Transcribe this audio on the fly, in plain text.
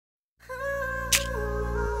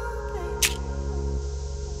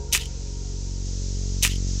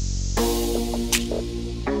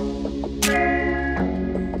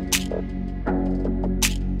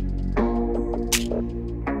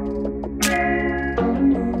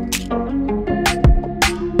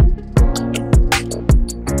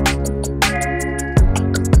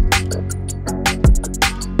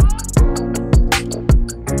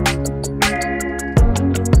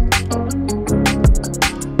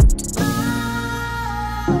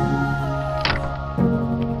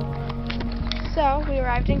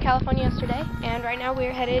arrived in California yesterday, and right now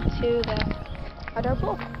we're headed to the outdoor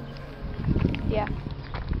pool. Yeah,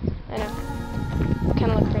 I know.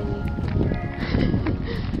 Kind of look crazy.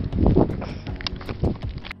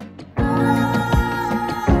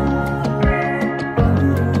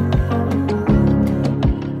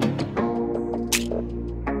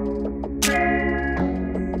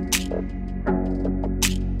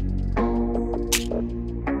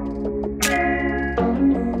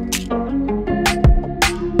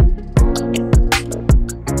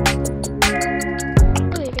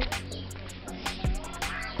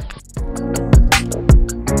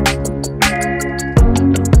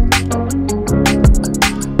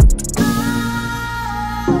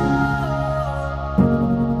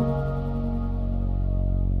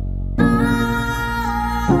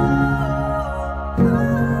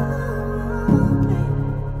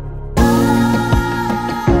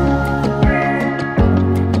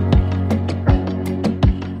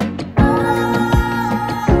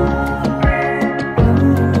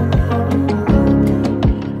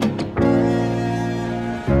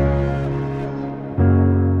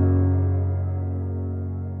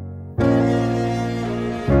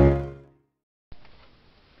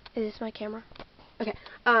 Is this my camera? Okay.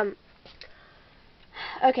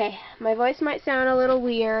 Okay, my voice might sound a little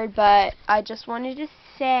weird, but I just wanted to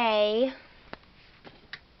say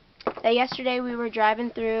that yesterday we were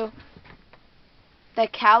driving through the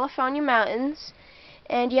California mountains,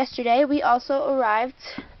 and yesterday we also arrived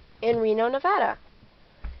in Reno, Nevada.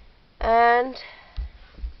 And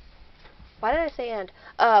why did I say and?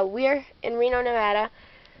 We're in Reno, Nevada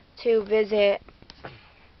to visit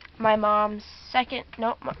my mom's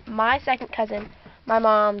my second cousin, my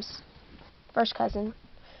mom's first cousin.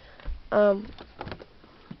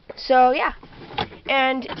 So yeah,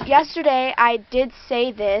 and yesterday I did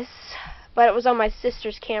say this, but it was on my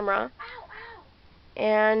sister's camera,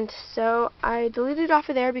 and so I deleted it off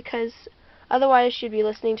of there because otherwise she'd be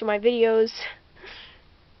listening to my videos,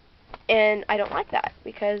 and I don't like that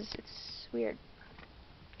because it's weird.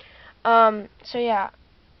 So yeah,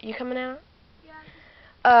 you coming out?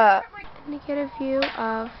 Yeah. To get a view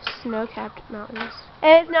of snow-capped mountains.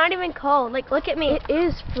 And it's not even cold. Like, look at me. It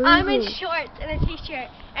is freezing. I'm in shorts and a t-shirt,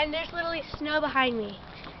 and there's literally snow behind me.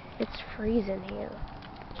 It's freezing here.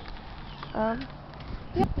 Yeah,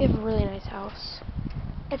 we have a really nice house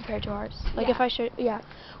compared to ours. Like, yeah. If I should, yeah.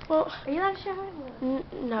 Well, are you allowed to show?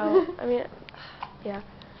 No. I mean, yeah,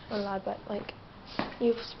 not allowed, but like,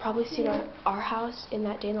 you've probably seen our house in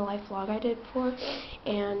that day in the life vlog I did before,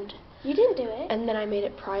 and you didn't do it. And then I made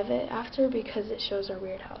it private after because it shows our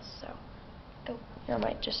weird house, so. Oh. I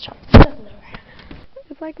might just chop it.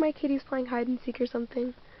 It's like my kitty's playing hide and seek or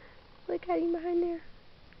something. Like hiding behind there.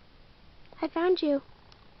 I found you.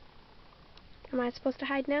 Am I supposed to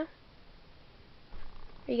hide now? Or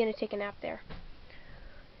are you going to take a nap there?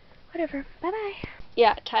 Whatever. Bye-bye.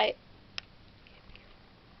 Yeah, tight.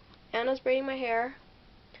 Anna's braiding my hair.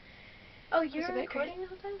 Oh, you're recording the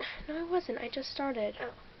whole time? No, I wasn't. I just started. Oh.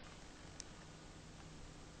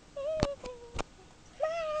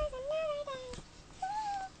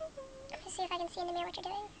 See if I can see in the mirror what you're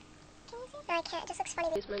doing. Can you see? No, I can't. It just looks funny.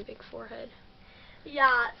 Here's my big forehead.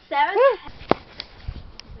 Yeah, Sarah's.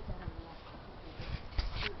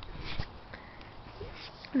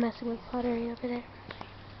 Messing with pottery over there.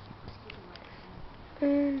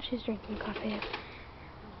 And she's drinking coffee.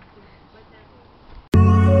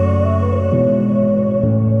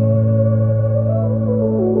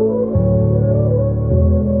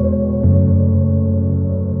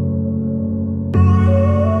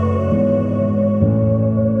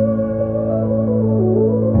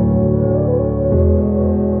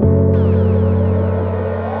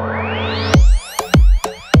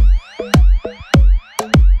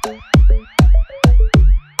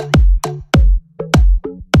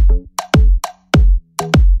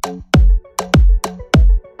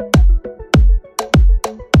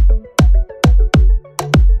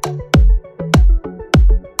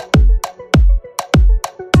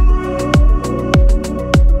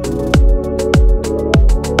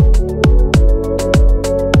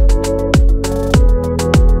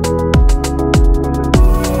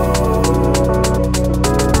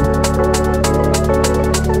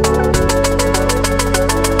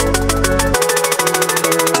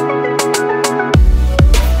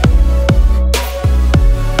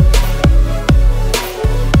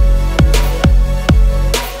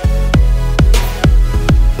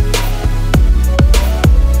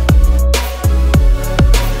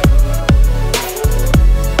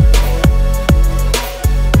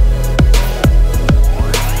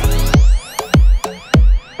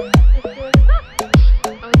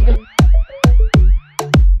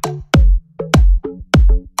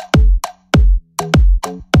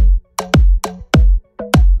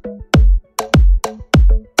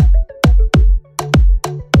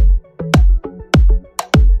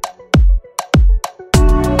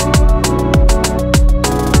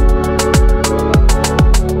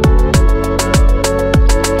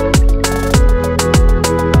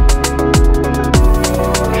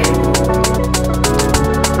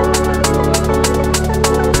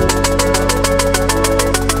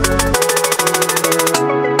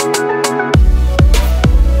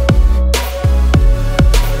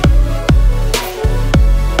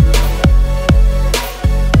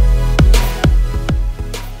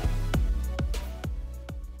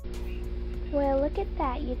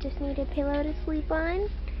 You just need a pillow to sleep on?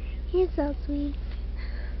 He's so sweet.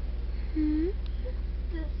 This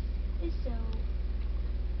is so...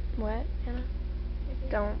 What, Anna?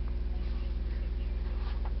 Don't.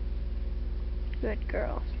 Good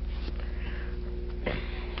girl.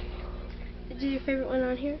 Is your favorite one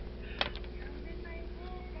on here?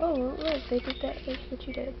 Oh, look, they did that. That's what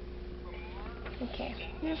you did. Okay.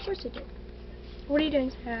 Yeah, of course it did. What are you doing,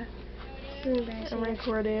 Sarah? This is embarrassing. I'm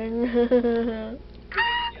recording.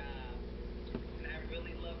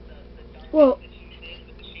 Well,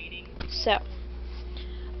 so,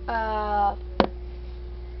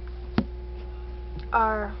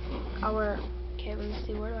 okay, let me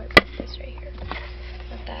see, where do I put this right here?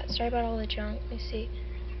 Not that. Sorry about all the junk. Let me see.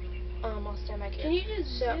 I'll stand back here. Can you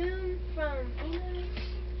just zoom from,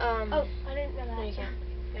 oh, I didn't know that. No, you can't.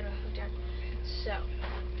 You know, look down. So,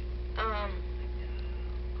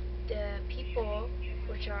 the people,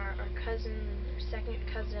 which are our cousin, or second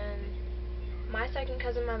cousin, my second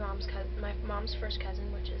cousin, my mom's first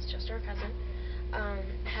cousin, which is just our cousin,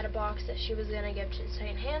 had a box that she was going to give to the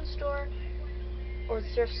second-hand store, or the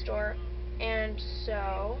thrift store, and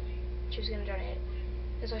so she was going to donate it.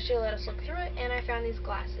 And so she let us look through it, and I found these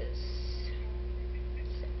glasses.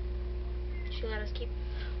 So she let us keep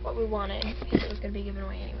what we wanted, because it was going to be given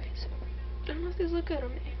away anyway. So I don't know if these look good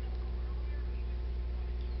on me.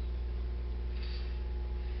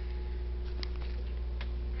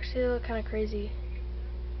 Actually, they look kind of crazy.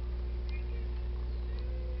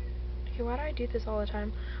 Okay, why do I do this all the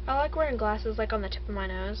time? I like wearing glasses like on the tip of my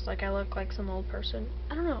nose, like I look like some old person.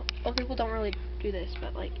 I don't know. Old people don't really do this,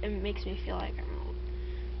 but like it makes me feel like I'm an old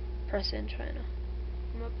person trying to.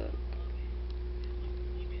 I'm a book.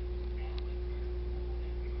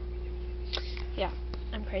 Yeah,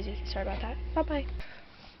 I'm crazy. Sorry about that. Bye bye.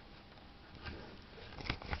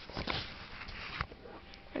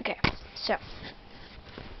 Okay, so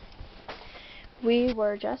we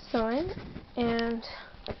were just sewing and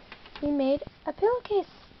we made a pillowcase.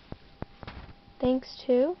 Thanks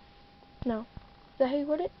to, no, is that how you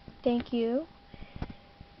word it? Thank you,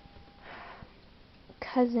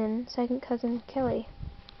 second cousin Kelly,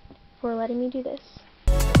 for letting me do this.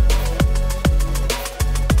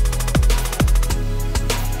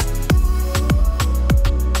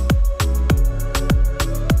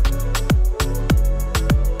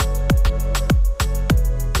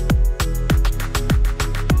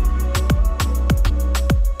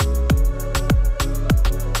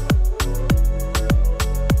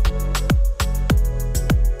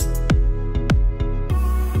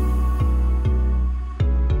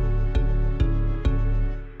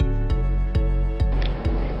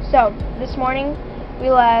 So, this morning we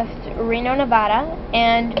left Reno, Nevada,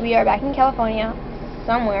 and we are back in California,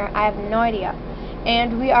 somewhere, I have no idea.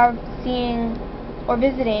 And we are seeing, or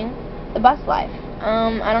visiting, the Bus Life.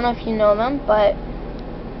 I don't know if you know them, but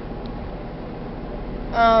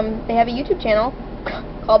they have a YouTube channel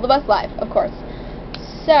called the Bus Life, of course.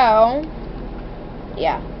 So,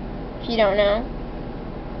 yeah, if you don't know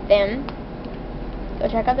them, go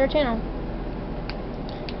check out their channel.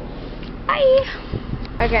 Bye!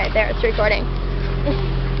 Okay, there, it's recording.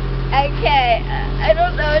 Okay, I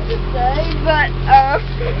don't know what to say, but,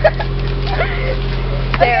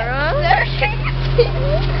 Sarah.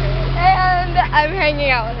 And I'm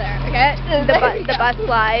hanging out with her, okay? The Bus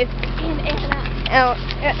Life. And Anna. Oh,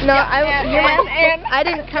 no, yeah, I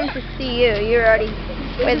didn't come to see you. You were already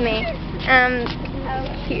with me.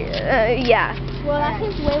 Here, yeah. Well, that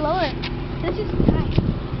seems way lower. This is nice.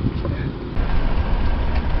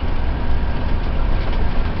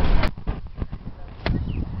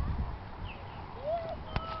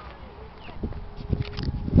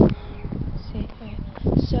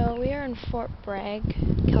 So we are in Fort Bragg,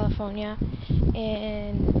 California,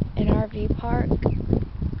 in an RV park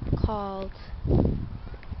called,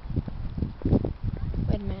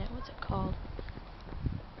 wait a minute, what's it called?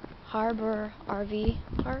 Harbor RV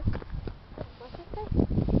Park?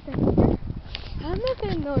 I'm not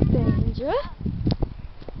in no danger.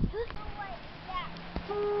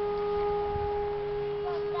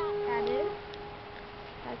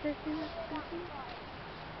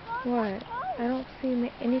 What? I don't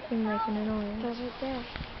see anything making a noise. That's right there.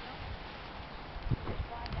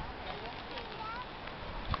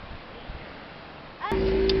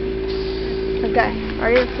 Okay,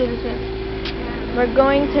 are you see this in? We're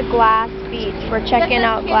going to Glass Beach. We're checking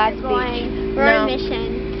out Glass Beach. We're on a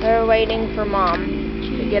mission. We're waiting for Mom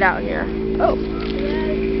to get out here. Oh.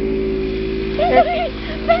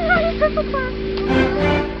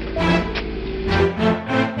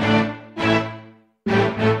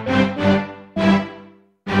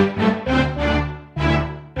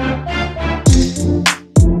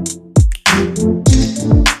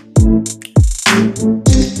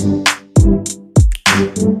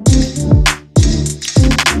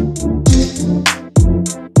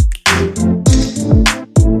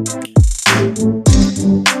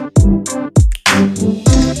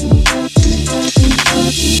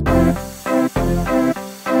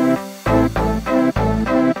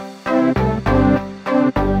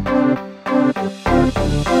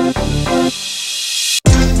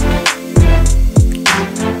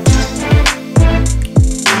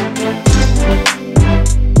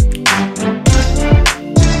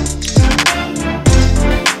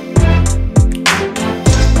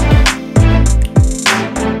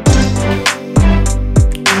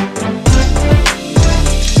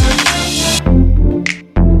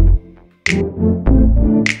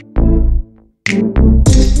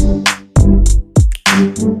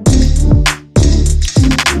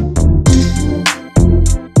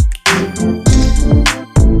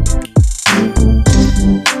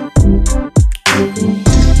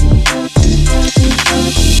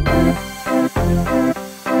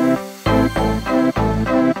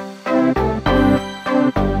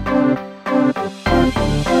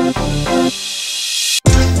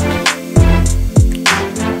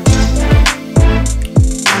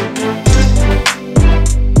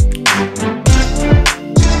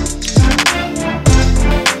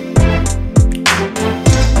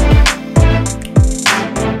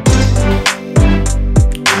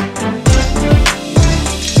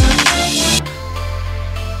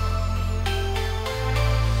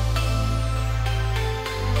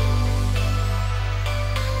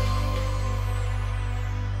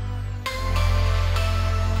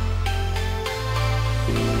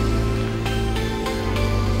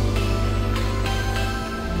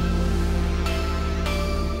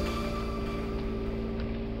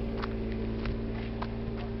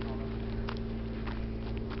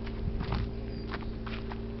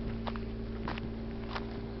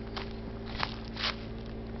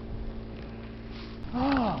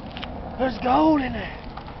 There's gold in there.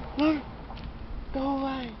 Look. Go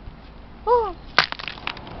away. Oh.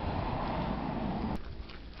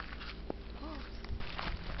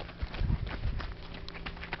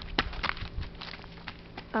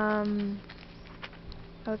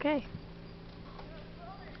 Okay.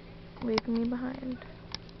 Leaving me behind.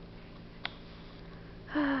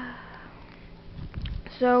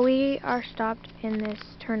 So we are stopped in this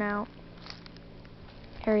turnout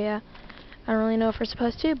area. I don't really know if we're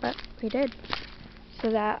supposed to, but we did. So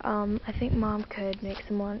that, I think Mom could make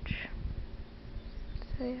some lunch.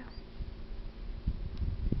 So yeah.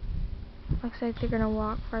 Looks like they're gonna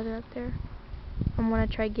walk farther up there. I wanna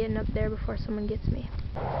try getting up there before someone gets me.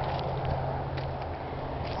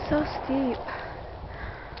 So steep.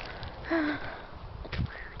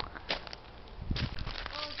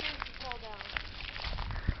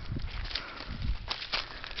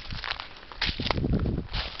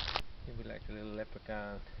 You'd be like a little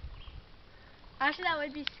leprechaun. Actually, that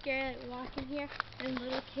would be scary, like walking here and a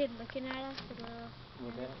little kid looking at us.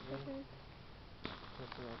 Would that be?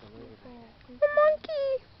 A monkey!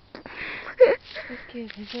 This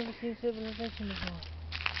kid, he's never seen civilization before.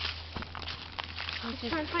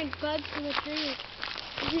 He's trying to find bugs in the trees.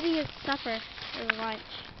 He's eating his supper or lunch.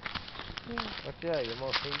 Watch out, you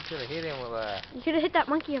could have hit him with that. You could have hit that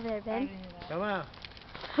monkey over there, Ben. Come on.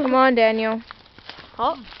 Come on, Daniel.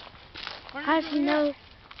 Oh. How does he know?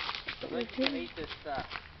 Let you eat this stuff.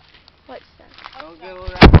 What stuff? Don't get all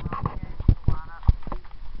that.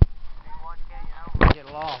 Get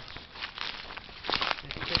lost.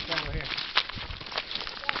 Just sit over here.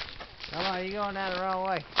 Come on, you're going down the wrong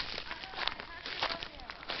way.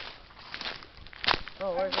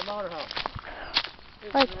 Oh, where's the motorhome? This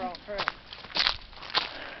is the wrong trail.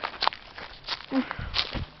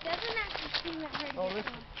 Doesn't actually seem that hard to get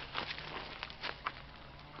listen.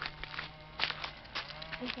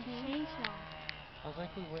 It's a chainsaw. I think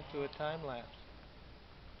we went through a time lapse.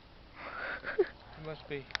 It must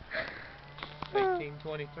be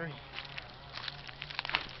 1823.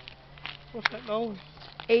 What's that noise?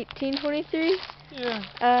 1823?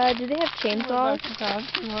 Yeah. Do they have chainsaws? Back in time,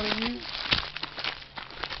 200 years.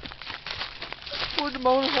 Where'd the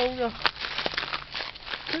motorhome go?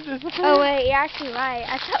 It disappeared. Oh wait, you're actually right.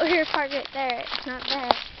 I thought we were parked right there. It's not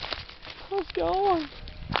there. What's going?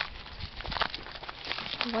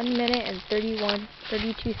 1 minute and 32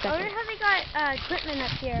 seconds. I wonder how they got equipment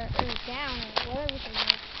up here, or down, or whatever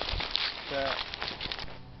they are. Yeah.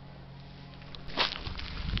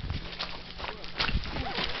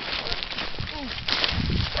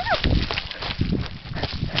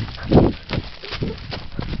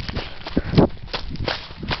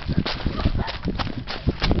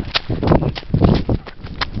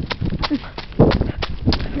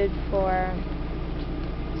 For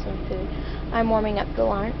some food. I'm warming up the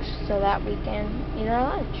lunch so that we can eat our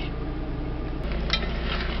lunch.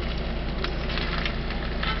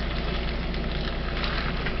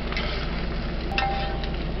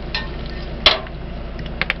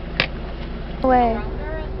 Away.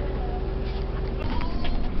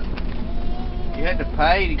 You had to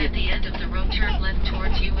pay to get. At the end of the road, turn left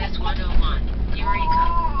towards US 101. Eureka.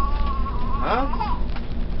 Huh?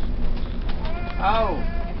 Oh.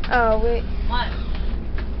 Oh, wait. What?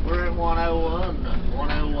 We're at 101.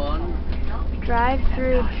 101. Drive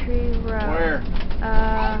through Tree Road. Where?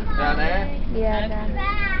 Down there? Yeah, down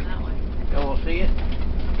there. You want to see it?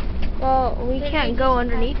 Well, we can't go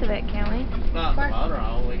underneath of it, can we? Not the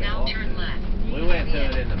motorhome. We can Now walk. turn left. We went to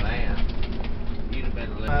it in the van. You'd have been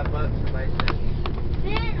 $5 somebody said.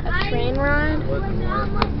 A train ride? Wasn't worth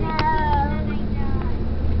it.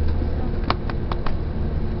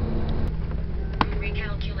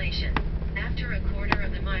 Recalculation. After a quarter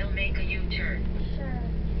of the mile, make a U-turn.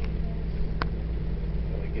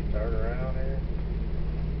 Can we get turned around here?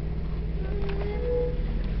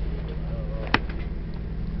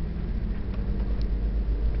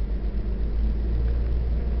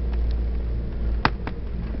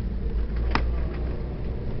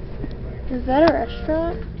 Is that a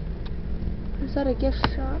restaurant? Or is that a gift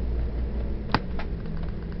shop?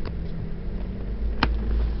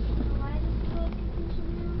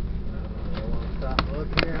 Stop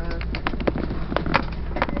looking here,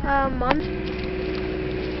 huh? Mom.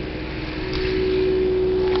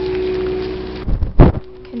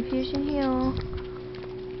 Confusion Hill.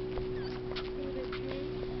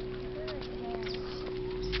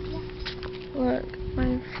 Look, my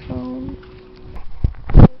phone.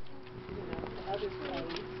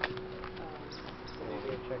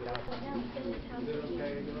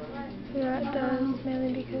 Yeah, it does,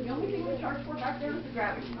 mainly because everything is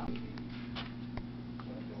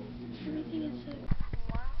so...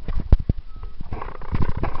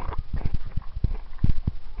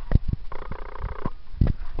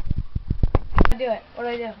 do it? What do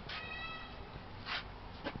I do?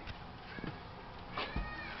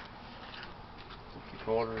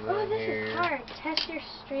 Quarters Oh, in this here. is hard. Test your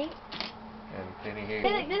strength. And penny here.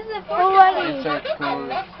 Hey, look, this is a fortune. Insert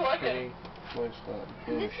quarters, penny, push button,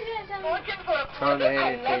 push. Turn the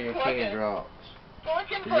head until your penny drops. You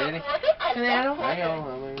ready? And then I don't Hang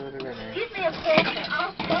on, let me put it in there. Give me a quarter,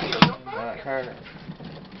 I'll tell you your Alright, turn it.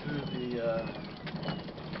 To the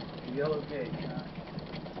yellow gate.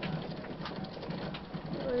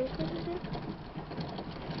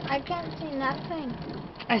 I can't see nothing.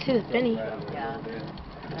 I see the penny. Yeah.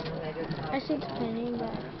 I see the penny, but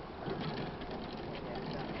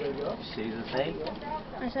See the thing?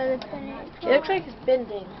 I saw the penny. It looks like it's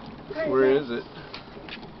bending. Where is it?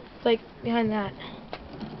 It's like behind that.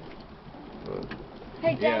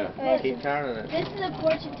 Hey, Dad. Yeah, keep turning it. This is a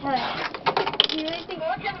fortune teller. Do you really think?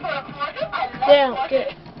 fortune for a quarter, I love Damn, quarters. get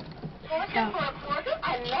it. Fortune for a quarter,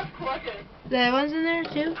 I love quarters. The other one's in there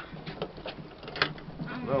too?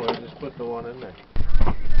 No, we just put the one in there.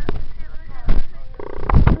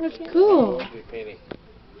 Cool. Here's your penny.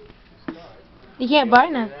 You can't buy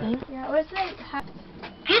nothing. Yeah, what's it?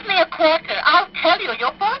 Give me a quarter, I'll tell you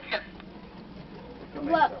your fortune.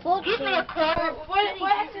 What? Give me a quarter. What is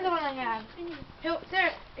the one I have?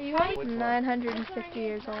 Sarah, are you ready? Which one? 950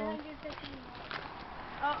 years old.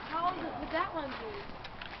 How old would that one be?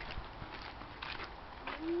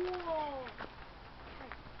 Whoa.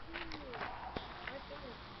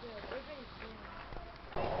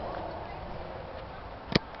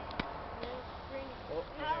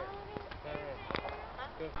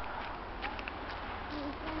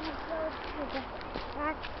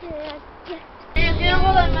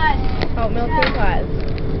 Oat milk and pies.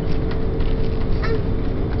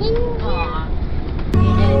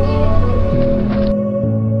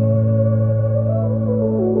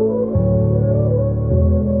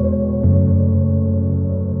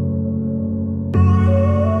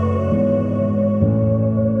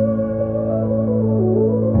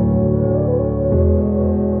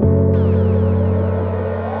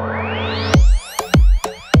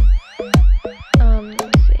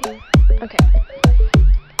 Let's see. Okay.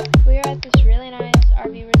 We are at this really nice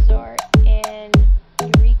RV resort in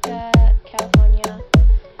Eureka, California.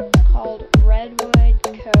 It's called Redwood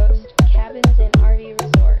Coast Cabins and RV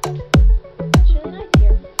Resort. It's really nice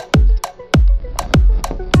here.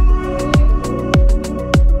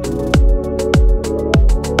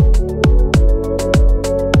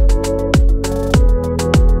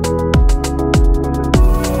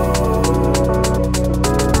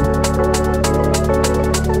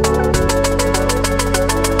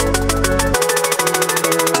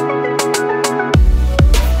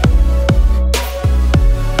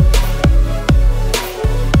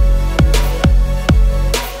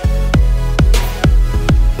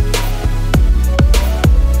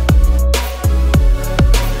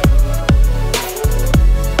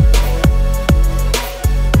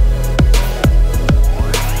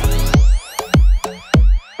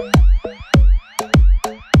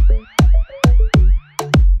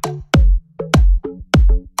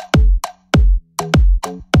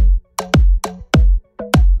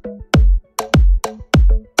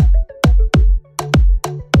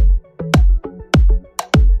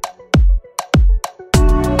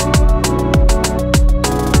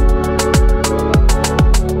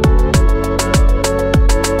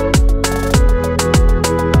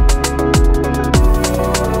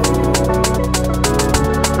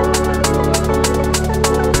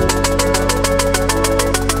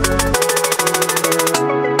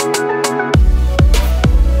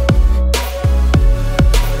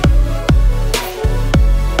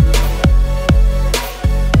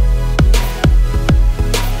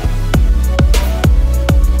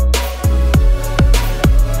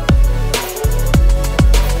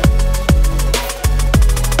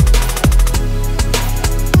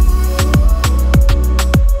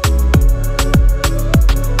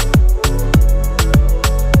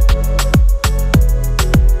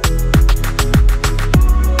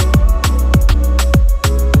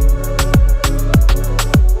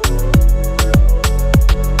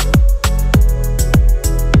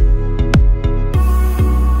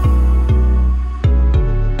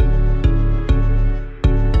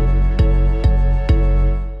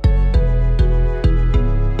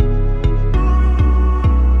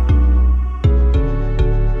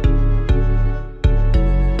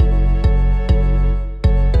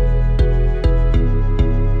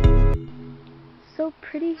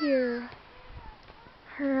 Pretty here.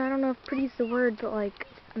 I don't know if pretty is the word, but like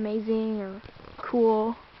amazing or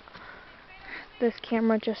cool. This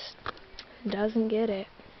camera just doesn't get it.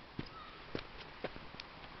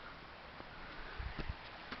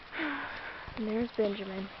 And there's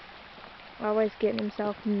Benjamin, always getting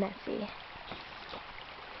himself messy.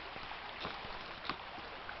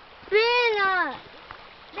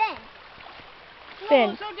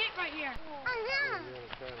 Ben. So deep right here.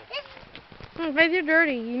 Face are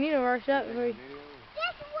dirty. You need to wash up before you...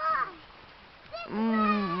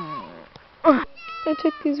 I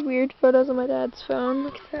took these weird photos on my dad's phone.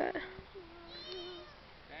 Look at that.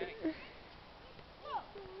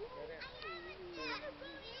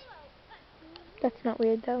 That's not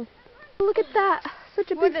weird though. Look at that. Such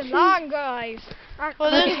a big tree. long guys. Well,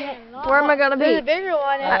 where am I gonna be? There's a bigger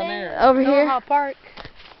one over here. Park.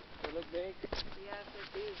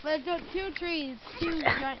 Let's do 2 trees. 2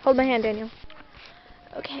 giant. Hold my hand, Daniel.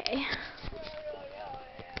 Okay.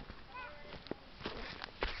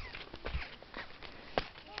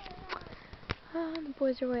 The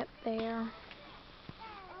boys are way up there.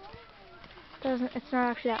 It's not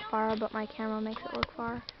actually that far, but my camera makes it look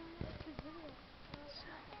far.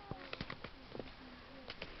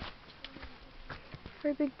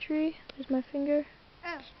 Very big tree. There's my finger.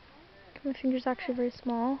 My finger's actually very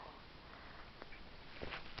small.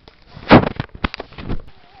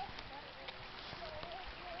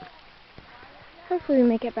 Hopefully we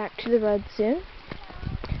make it back to the road soon.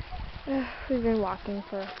 We've been walking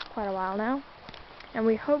for quite a while now, and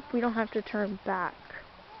we hope we don't have to turn back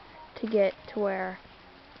to get to where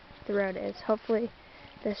the road is. Hopefully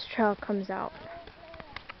this trail comes out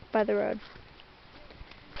by the road.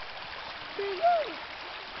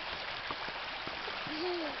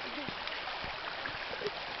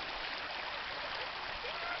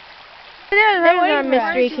 There's our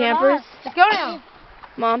mystery campers. Let's go now.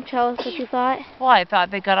 Mom, tell us what you thought. Well, I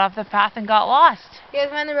thought they got off the path and got lost. You guys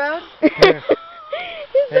find the road? It's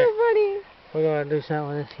so funny. We're going to do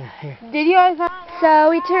something with this guy here. Did you guys find? So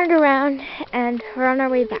we turned around and we're on our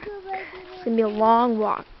way back. It's going to be a long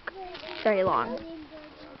walk. Very long.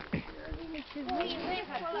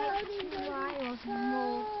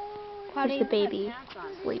 There's the baby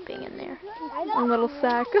sleeping in there. A little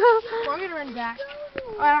sack. We're going to run back.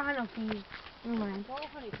 Oh, I don't have no keys. Never mind.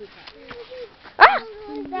 Ah!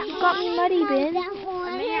 You got me muddy, Ben. I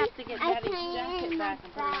may have to get Daddy's jacket back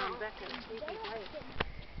and put it on Becca's sleeping place.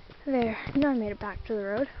 There. Now I made it back to the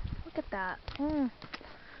road. Look at that.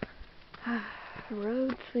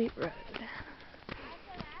 Road, sweet road.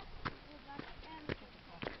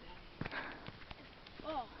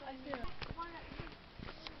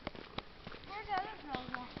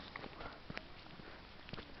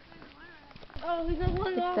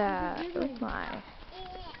 Look at that. Oh my.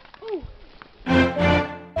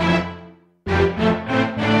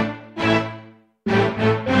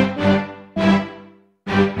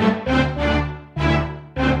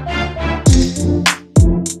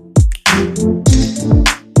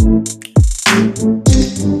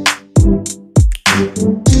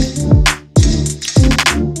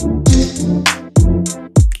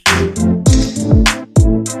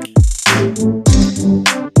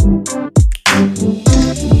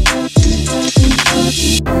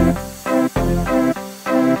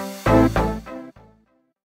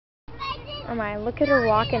 Oh my, look at her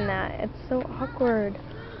walking that. It's so awkward.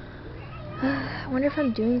 I wonder if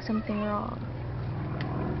I'm doing something wrong.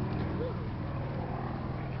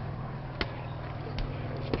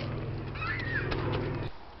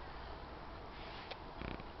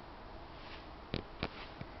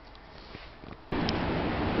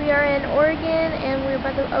 We are in Oregon and we're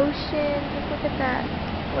by the ocean. Just look at that.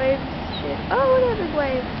 Waves. Oh, look at this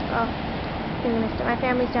wave. Oh, I think I missed it. My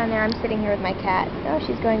family's down there. I'm sitting here with my cat. Oh,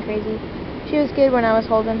 she's going crazy. She was good when I was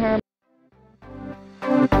holding her.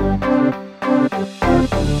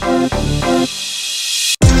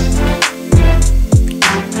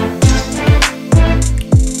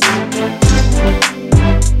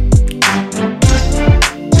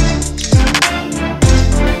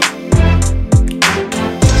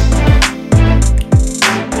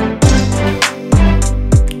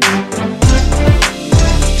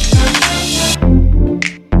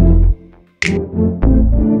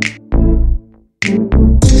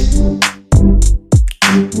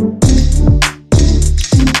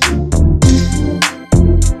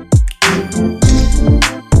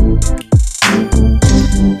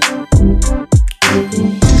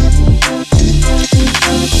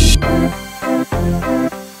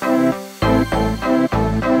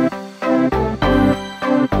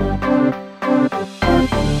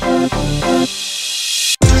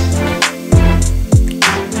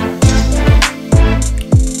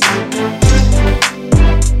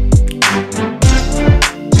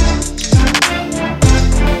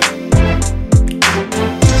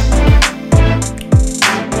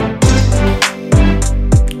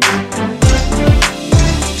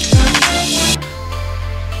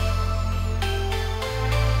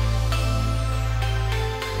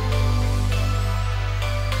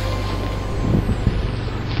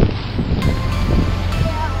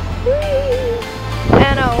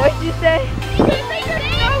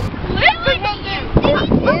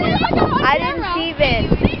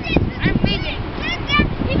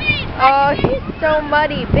 Oh, he's so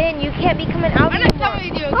muddy. Ben, you can't be coming out anymore. I'm not coming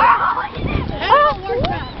with you, okay?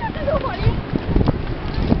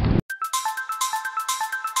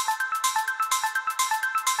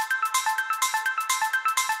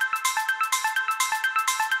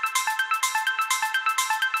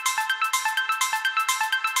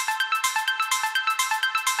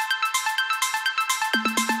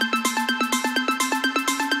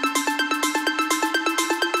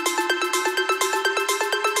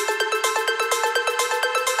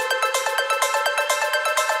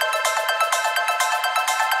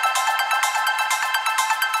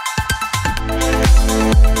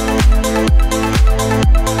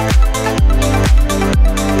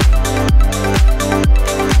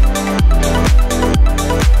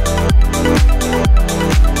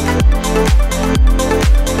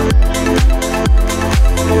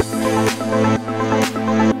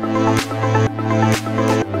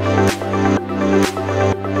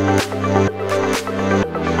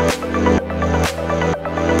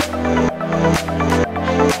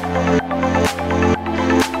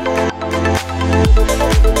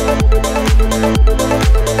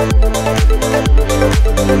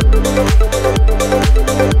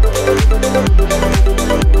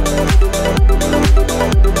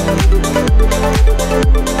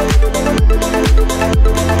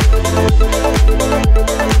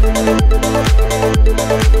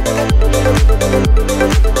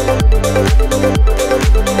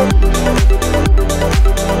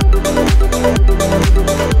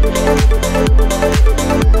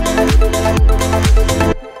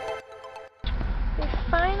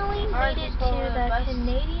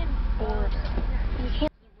 Canadian border. You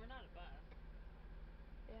can't. We're not a bus.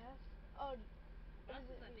 Yes. Oh.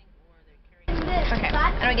 Buses, I think, or they're carrying. Okay.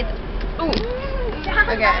 I don't get the. Ooh.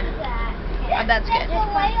 Okay. That's good.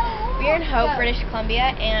 We're in Hope, British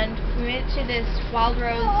Columbia, and we went to this Wild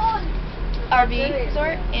Rose RV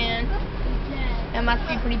resort, and it must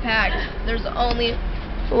be pretty packed. There's only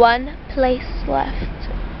one place left.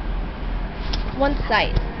 One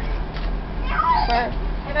site. For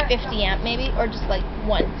 50 amp maybe, or just like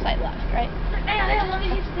one site left, right?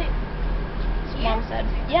 So Mom said,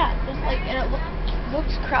 yeah, there's like, and it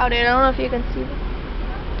looks crowded. I don't know if you can see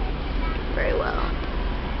very well.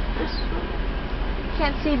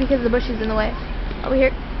 Can't see because the bush is in the way. Over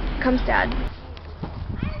here comes Dad.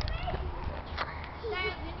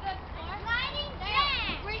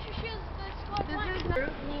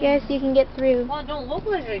 Yes, you can get through. Well, don't look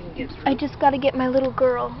like I can get through. I just gotta get my little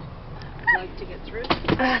girl. Like to get through?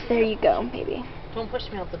 There you go, baby. Don't push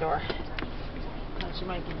me out the door. Because you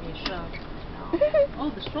might give me a shove. Oh,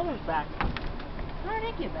 the stroller's back. How did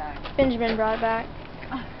it get back? Benjamin brought it back.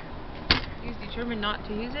 He's determined not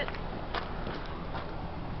to use it.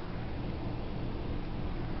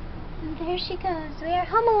 There she goes. We are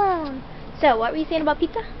home alone. So, what were you saying about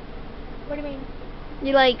pizza? What do you mean?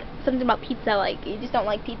 You like something about pizza, like you just don't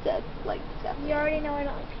like pizza, like stuff. You already know I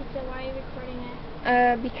don't like pizza. Why are you recording it?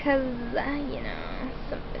 Because, you know,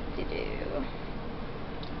 something to do.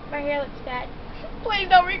 My hair looks bad. Please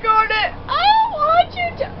don't record it. I don't want you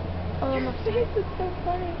to. Oh, my face is so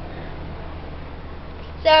funny.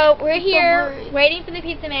 So, we're here waiting for the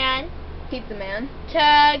pizza man Pizza man.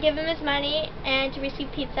 to give him his money and to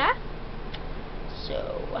receive pizza. So,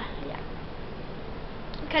 yeah.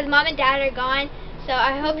 Because Mom and Dad are gone, so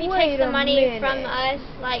I hope he takes the money from us.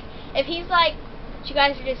 Like, if he's like, you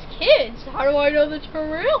guys are just kids, how do I know that you're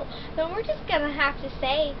real? Then we're just going to have to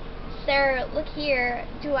say, sir, look here,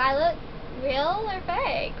 do I look real or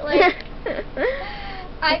fake? Like,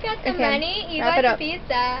 I got the money, you got the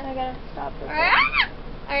pizza. I gotta stop this.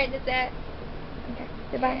 Alright, that's it. Okay,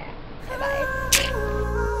 goodbye. Yeah. Bye-bye.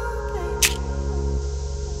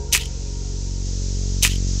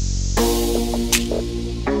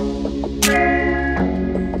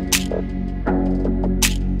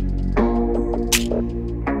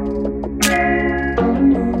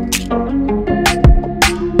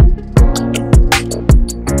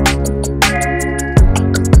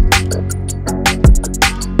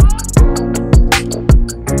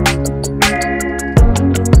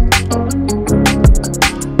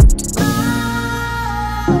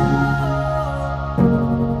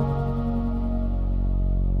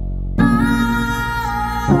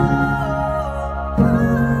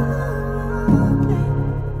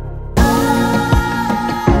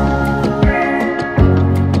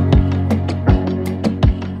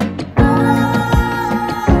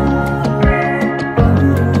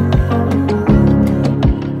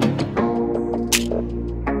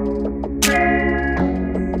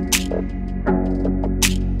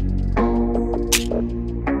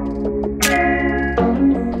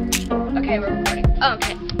 Okay, we're recording. Oh,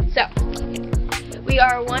 okay. So, we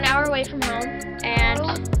are 1 hour away from home,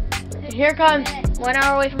 and here comes 1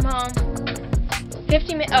 hour away from home.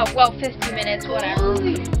 50 minutes, 50 minutes, whatever.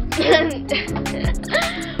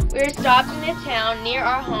 We're stopped in a town near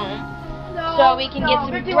our home, so we can get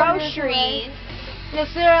some groceries.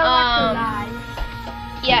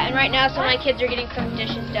 Yeah, and right now some of my kids are getting some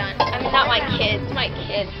dishes done. I mean, not my kids,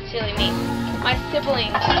 silly me. My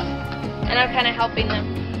siblings. And I'm kind of helping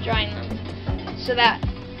them, drying them. So that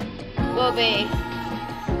we'll be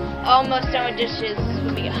almost done with dishes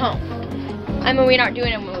when we get home. I mean, we're not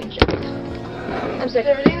doing them when we check. I'm sorry.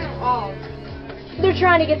 They're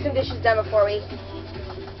trying to get some dishes done before we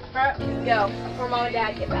go, before Mom and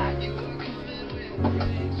Dad get back.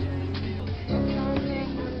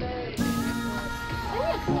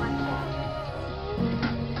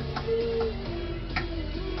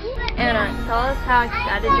 Anna, tell us how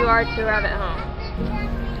excited you are to arrive at home.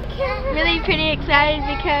 Really pretty excited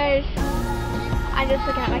because I'm just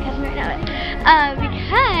looking at my cousin right now.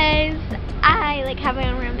 Because I like have my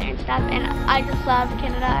own room there and stuff, and I just love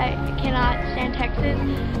Canada. I cannot stand Texas.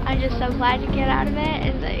 I'm just so glad to get out of it,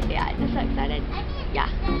 and like, yeah, I'm just so excited. Yeah.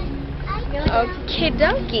 Okie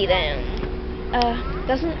dokie then.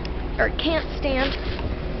 Can't stand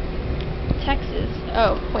Texas.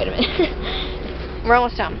 Oh, wait a minute. We're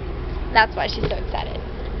almost done. That's why she's so excited.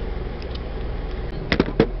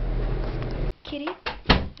 Kitty,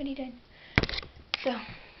 what are you doing? So,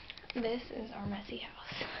 this is our messy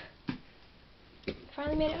house.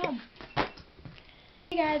 Finally made it home.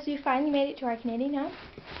 Hey guys, we finally made it to our Canadian home.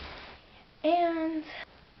 And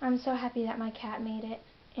I'm so happy that my cat made it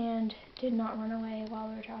and did not run away while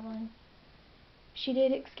we were traveling. She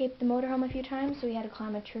did escape the motorhome a few times, so we had to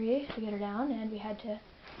climb a tree to get her down, and we had to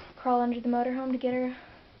crawl under the motorhome to get her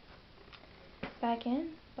back in,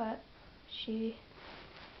 but she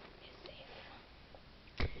is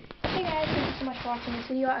safe. Hey guys, thank you so much for watching this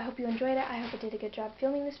video. I hope you enjoyed it. I hope I did a good job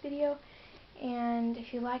filming this video, and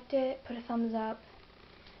if you liked it, put a thumbs up.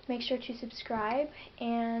 Make sure to subscribe,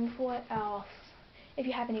 and what else? If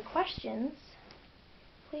you have any questions,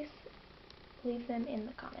 please leave them in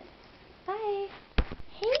the comments. Bye!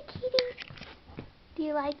 Hey, kitty. Do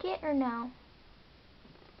you like it or no?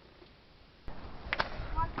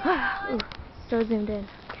 Ooh, so zoomed in.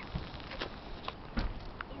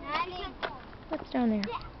 What's down there?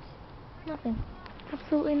 Nothing.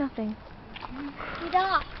 Absolutely nothing. Get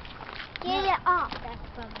off. Get it off. That's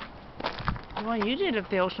funny. Well, you did it.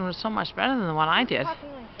 The ocean was so much better than the one I did.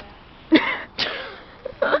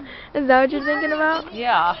 Is that what you're thinking about?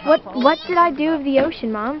 Yeah. What did I do of the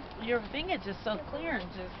ocean, Mom? Your thing is just so clear and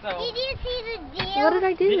just so Did you see the deal? What did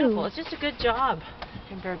I do? beautiful. It's just a good job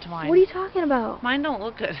compared to mine. What are you talking about? Mine don't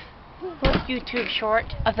look good. What YouTube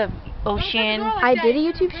short of the ocean? I did a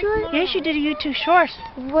YouTube short? Yes, you did a YouTube short.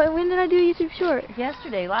 When did I do a YouTube short?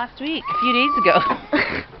 Yesterday, last week, a few days ago.